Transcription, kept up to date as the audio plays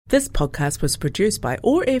This podcast was produced by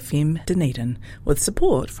OAR-FM Dunedin with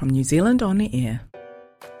support from New Zealand On Air.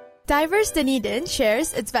 Diverse Dunedin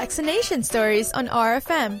shares its vaccination stories on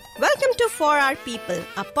OAR-FM. Welcome to For Our People,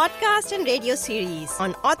 a podcast and radio series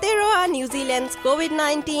on Aotearoa, New Zealand's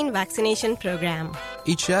COVID-19 vaccination program.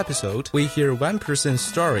 Each episode, we hear one person's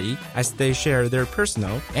story as they share their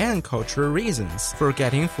personal and cultural reasons for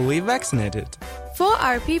getting fully vaccinated. For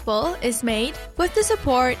Our People is made with the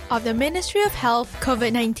support of the Ministry of Health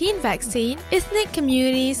COVID-19 Vaccine Ethnic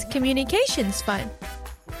Communities Communications Fund.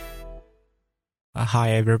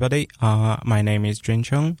 Hi everybody, my name is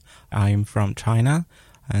Juncheng. I'm from China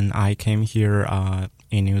and I came here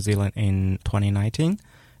in New Zealand in 2019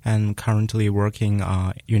 and currently working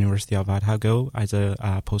at University of Otago as a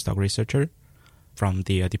postdoc researcher from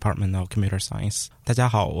the Department of Computer Science. 大家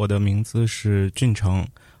好，我的名字是俊成，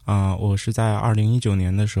我是在2019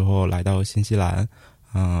年的时候来到新西兰，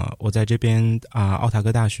我在这边奥塔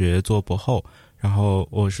哥大学做博后，然后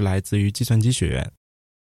我是来自于计算机学院。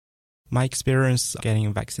My experience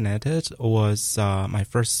getting vaccinated was my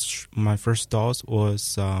first dose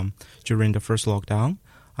was during the first lockdown.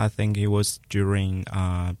 I think it was during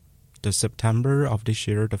the September of this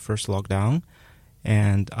year, the first lockdown.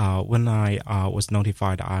 And when I was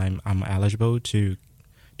notified I'm eligible to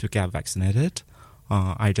get vaccinated,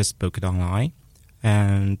 I just booked it online.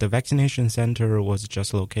 And the vaccination center was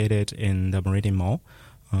just located in the Meridian Mall,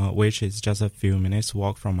 which is just a few minutes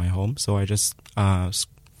walk from my home. So I just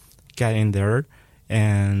get in there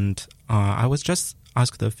and I was just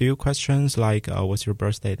asked a few questions like what's your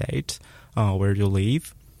birthday date, where do you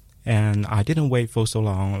live, and I didn't wait for so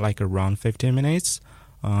long, like around 15 minutes,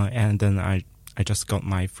 and then I just got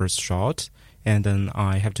my first shot, and then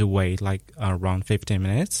I have to wait like around 15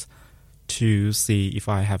 minutes to see if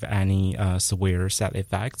I have any severe side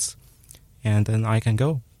effects, and then I can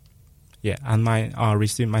go. Yeah, and I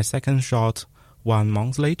received my second shot 1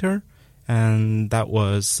 month later. And that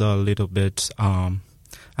was a little bit, I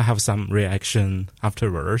have some reaction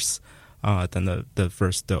afterwards than the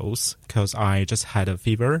first dose, because I just had a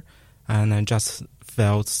fever and I just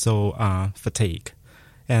felt so fatigued.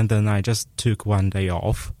 And then I just took 1 day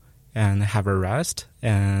off and have a rest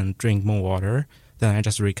and drink more water. Then I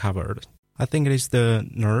just recovered. I think it is the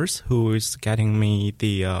nurse who is getting me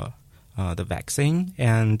the vaccine,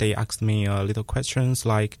 and they asked me little questions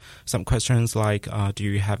like do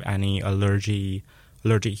you have any allergy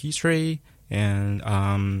history, and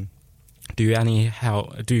do you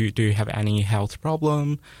have any health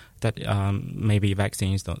problem that maybe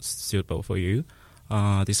vaccine is not suitable for you,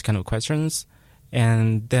 these kind of questions.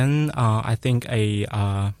 And then I think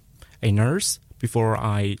a nurse, before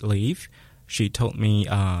I leave, she told me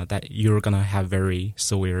that you're gonna have very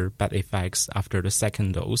severe bad effects after the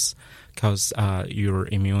second dose, because your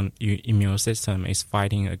immune system is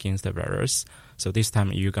fighting against the virus. So this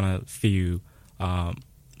time you're gonna feel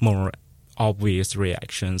more obvious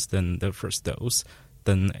reactions than the first dose.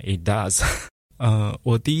 Than it does.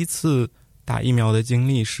 我第一次打疫苗的经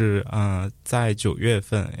历是在9月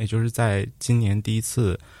份，也就是在今年第一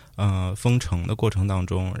次封城的过程当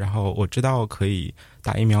中，然后我知道可以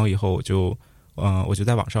打疫苗以后，我就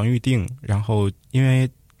在网上预定，然后因为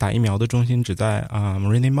打疫苗的中心只在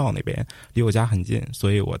Meridian Mall 那边，离我家很近，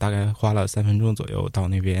所以我大概花了3分钟左右到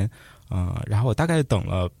那边，然后我大概等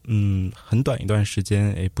了很短一段时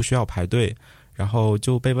间，也不需要排队，然后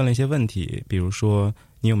就被问了一些问题，比如说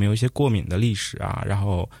你有没有一些过敏的历史啊，然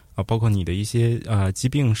后包括你的一些疾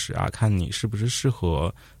病史啊，看你是不是适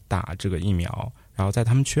合打这个疫苗。然后在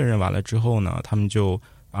他们确认完了之后呢，他们就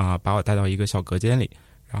把我带到一个小隔间里，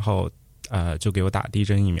然后就给我打第一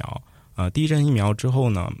针疫苗。第一针疫苗之后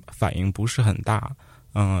呢，反应不是很大，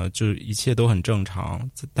就一切都很正常。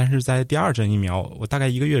但是在第二针疫苗，我大概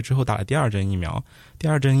1个月之后打了第二针疫苗，第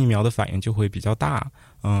二针疫苗的反应就会比较大，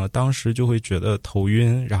当时就会觉得头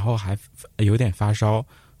晕，然后还有点发烧，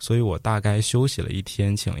所以我大概休息了1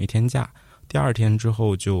天，请了1天假，第2天之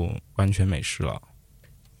后就完全没事了。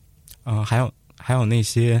还有那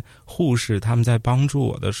些护士，他们在帮助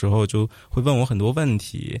我的时候就会问我很多问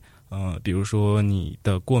题，比如说你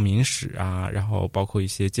的过敏史啊，然后包括一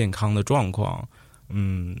些健康的状况，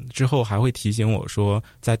之后还会提醒我说，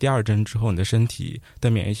在第2针之后，你的身体的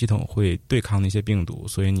免疫系统会对抗那些病毒，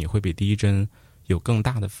所以你会比第1针有更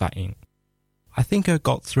大的反应。I think I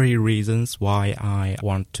got 3 reasons why I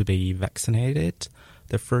want to be vaccinated.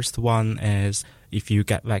 The first one is if you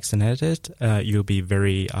get vaccinated, you'll be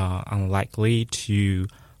very unlikely to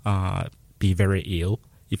be very ill.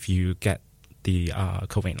 If you get the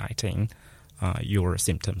COVID-19, your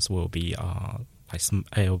symptoms will be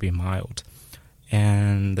mild.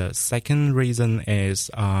 And the second reason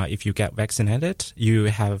is if you get vaccinated, you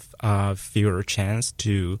have a fewer chance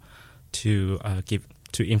to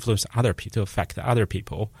influence other people, to affect other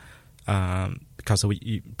people, because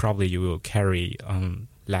you will carry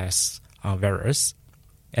less virus.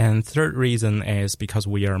 And third reason is because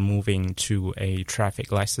we are moving to a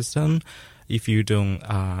traffic light system. If you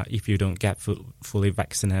don't get fully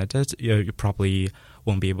vaccinated, you probably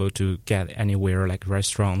won't be able to get anywhere like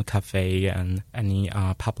restaurant, cafe, and any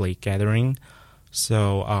public gathering.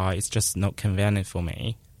 So it's just not convenient for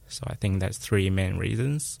me. So I think that's 3 main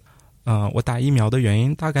reasons. 我打疫苗的原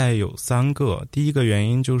因大概有3个。第一个原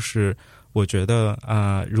因就是我觉得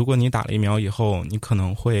如果你打了疫苗以后，你可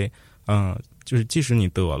能会就是即使你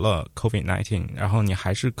得了 COVID-19， 然后你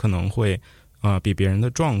还是可能会比别人的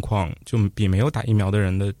状况，就比没有打疫苗的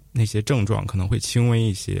人的那些症状可能会轻微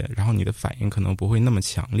一些，然后你的反应可能不会那么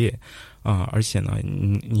强烈，而且呢，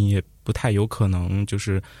你也不太有可能就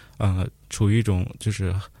是处于一种就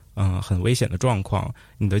是很危险的状况，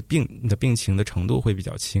你的病情的程度会比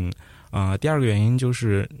较轻。第二个原因就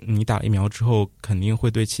是你打了疫苗之后，肯定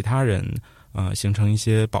会对其他人形成一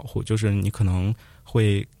些保护，就是你可能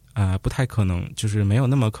会不太可能，就是没有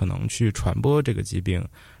那么可能去传播这个疾病。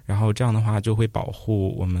然后这样的话就会保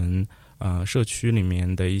护我们社区里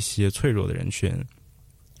面的一些脆弱的人群。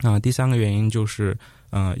第3个原因就是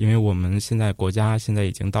因为我们国家现在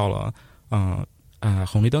已经到了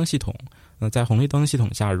红绿灯系统。那在红绿灯系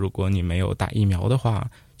统下，如果你没有打疫苗的话，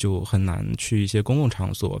就很难去一些公共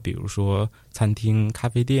场所，比如说餐厅、咖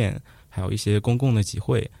啡店，还有一些公共的集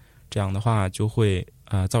会。这样的话就会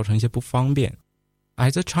造成一些不方便。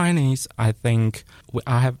As a Chinese, I think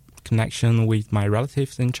I have connection with my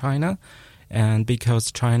relatives in China, and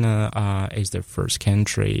because China is the first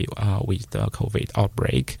country with the COVID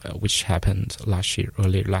outbreak, which happened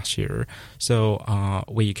early last year, so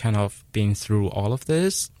we kind of been through all of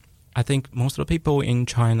this. I think most of the people in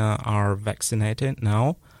China are vaccinated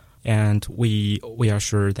now, and we are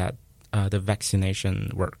sure that the vaccination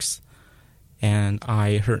works. And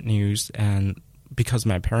I heard news, and because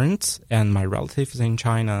my parents and my relatives in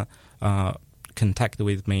China contact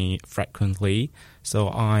with me frequently, so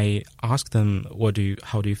I asked them,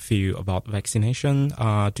 how do you feel about vaccination?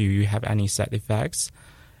 Do you have any side effects?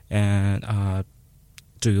 And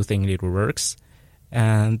do you think it works?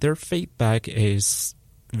 And their feedback is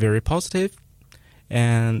very positive,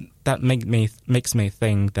 and that makes me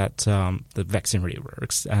think that the vaccine really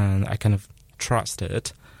works, and I kind of trust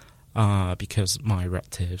it because my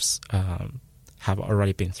relatives have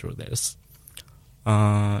already been through this.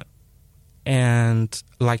 And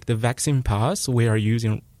like the vaccine pass we are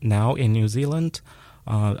using now in New Zealand,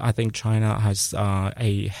 I think China has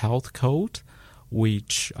a health code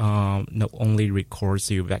which not only records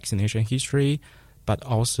your vaccination history, but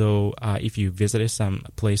also if you visited some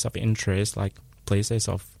place of interest, like places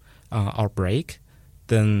of outbreak,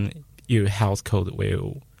 then your health code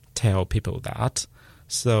will tell people that.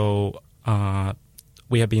 So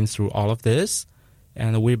we have been through all of this,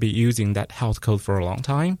 and we'll be using that health code for a long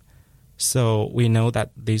time. So we know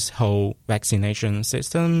that this whole vaccination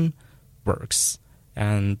system works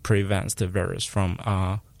and prevents the virus from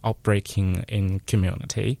outbreaking in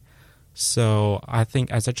community. So I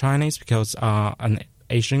think as a Chinese, because an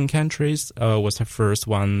Asian countries was the first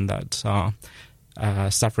one that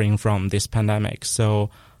suffering from this pandemic.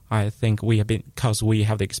 So I think because we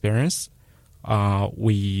have the experience,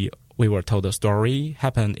 we were told the story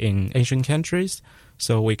happened in Asian countries,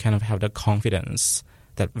 so we kind of have the confidence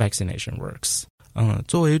that vaccination works.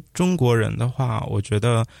 作为中国人的话，我觉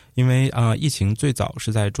得因为疫情最早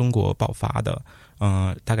是在中国爆发的，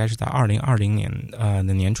大概是在2020年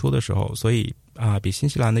的年初的时候，所以比新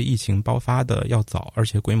西兰的疫情爆发的要早，而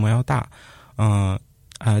且规模要大。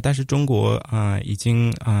但是中国已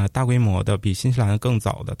经大规模的比新西兰更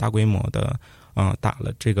早的大规模的打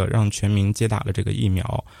了这个，让全民接打了这个疫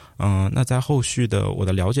苗。那在后续的我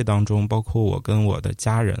的了解当中，包括我跟我的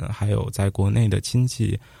家人还有在国内的亲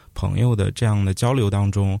戚朋友的这样的交流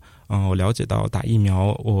当中，我了解到打疫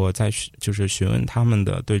苗，我在就是询问他们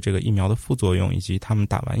的对这个疫苗的副作用，以及他们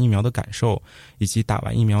打完疫苗的感受，以及打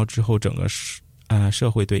完疫苗之后整个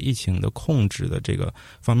社会对疫情的控制的这个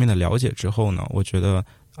方面的了解之后呢，我觉得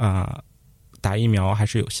打疫苗还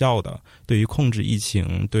是有效的，对于控制疫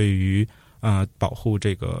情，对于保护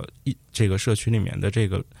这个社区里面的这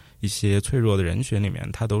个一些脆弱的人群里面，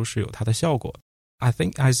它都是有它的效果。I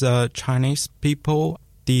think as a Chinese people,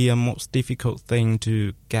 the most difficult thing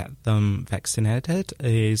to get them vaccinated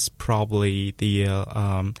is probably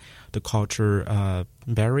the culture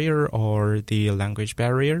barrier or the language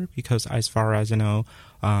barrier, because as far as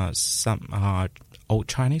some old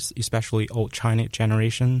Chinese, especially old Chinese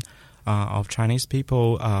generation of Chinese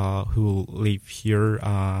people who live here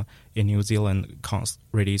in New Zealand can't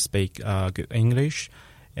really speak good English,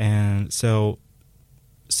 and so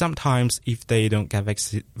sometimes if they don't get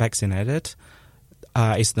vaccinated,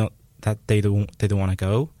 it's not that they don't want to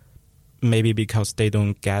go. Maybe because they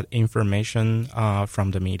don't get information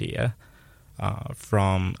from the media,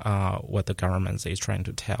 from what the government is trying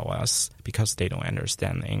to tell us, because they don't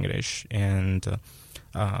understand English, and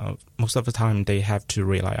most of the time they have to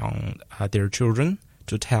rely on their children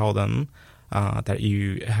to tell them that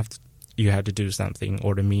you have to do something,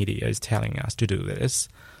 or the media is telling us to do this.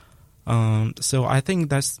 So I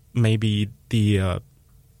think that's maybe the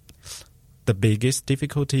biggest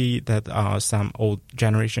difficulty that some old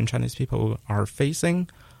generation Chinese people are facing.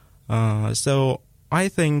 So I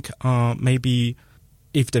think maybe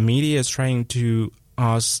if the media is trying to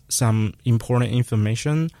ask some important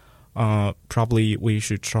information, probably we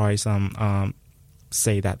should try some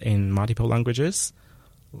say that in multiple languages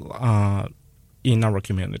in our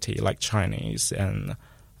community, like Chinese and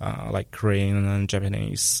like Korean and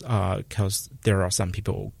Japanese, because there are some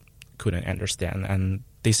people couldn't understand, and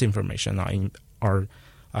this information are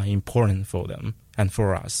important for them and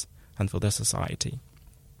for us and for the society.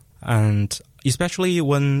 And especially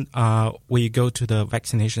when we go to the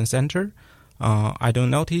vaccination center, I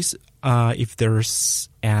don't notice if there's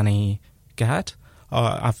any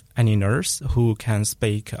any nurse who can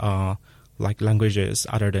speak like languages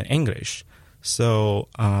other than English. So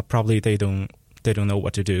probably they don't know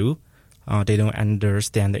what to do. They don't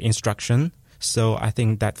understand the instruction. So I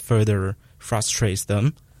think that further frustrates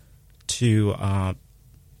them to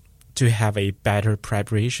have a better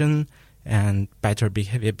preparation and better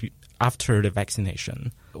behavior after the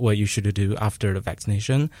vaccination. What you should do after the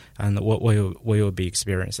vaccination and what you'll be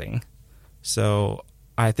experiencing. So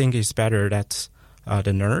I think it's better that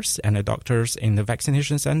the nurse and the doctors in the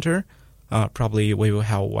vaccination center probably we will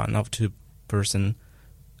have one or two person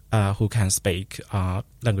who can speak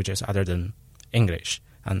languages other than English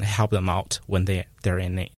and help them out when they're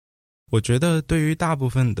in need. 我觉得对于大部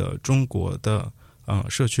分的中国的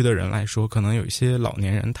社区的人来说，可能有一些老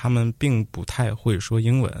年人他们并不太会说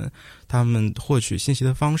英文，他们获取信息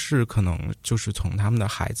的方式可能就是从他们的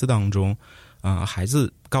孩子当中，孩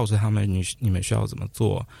子告诉他们你们需要怎么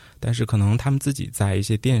做，但是可能他们自己在一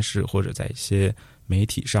些电视或者在一些媒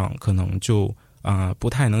体上可能就不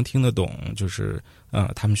太能听得懂，就是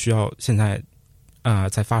他们需要现在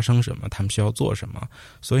在发生什么，他们需要做什么。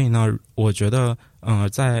所以呢，我觉得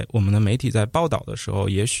在我们的媒体在报道的时候，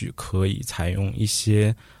也许可以采用一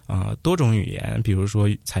些多种语言，比如说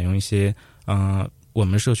采用一些我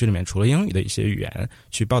们社区里面除了英语的一些语言，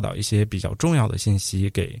去报道一些比较重要的信息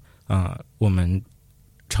给我们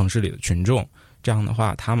城市里的群众。这样的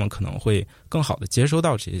话，他们可能会更好的接收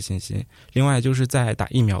到这些信息。另外，就是在打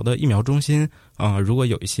疫苗的疫苗中心，如果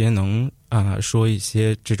有一些能说一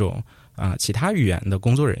些这种其他语言的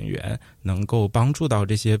工作人员，能够帮助到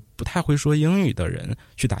这些不太会说英语的人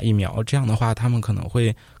去打疫苗，这样的话，他们可能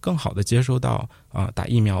会更好的接收到打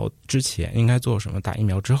疫苗之前应该做什么，打疫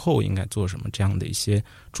苗之后应该做什么这样的一些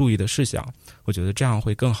注意的事项。我觉得这样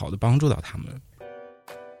会更好的帮助到他们。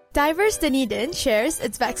Diverse Dunedin shares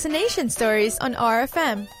its vaccination stories on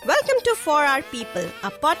RFM. Welcome to For Our People,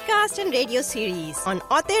 a podcast and radio series on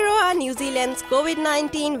Aotearoa, New Zealand's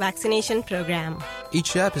COVID-19 vaccination program.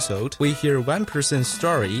 Each episode, we hear one person's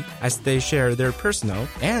story as they share their personal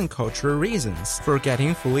and cultural reasons for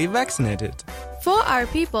getting fully vaccinated. For Our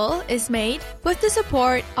People is made with the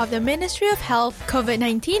support of the Ministry of Health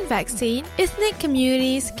COVID-19 Vaccine Ethnic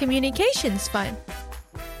Communities Communications Fund.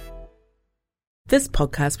 This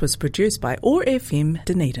podcast was produced by OAR FM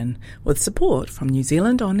Dunedin with support from New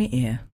Zealand On the Air.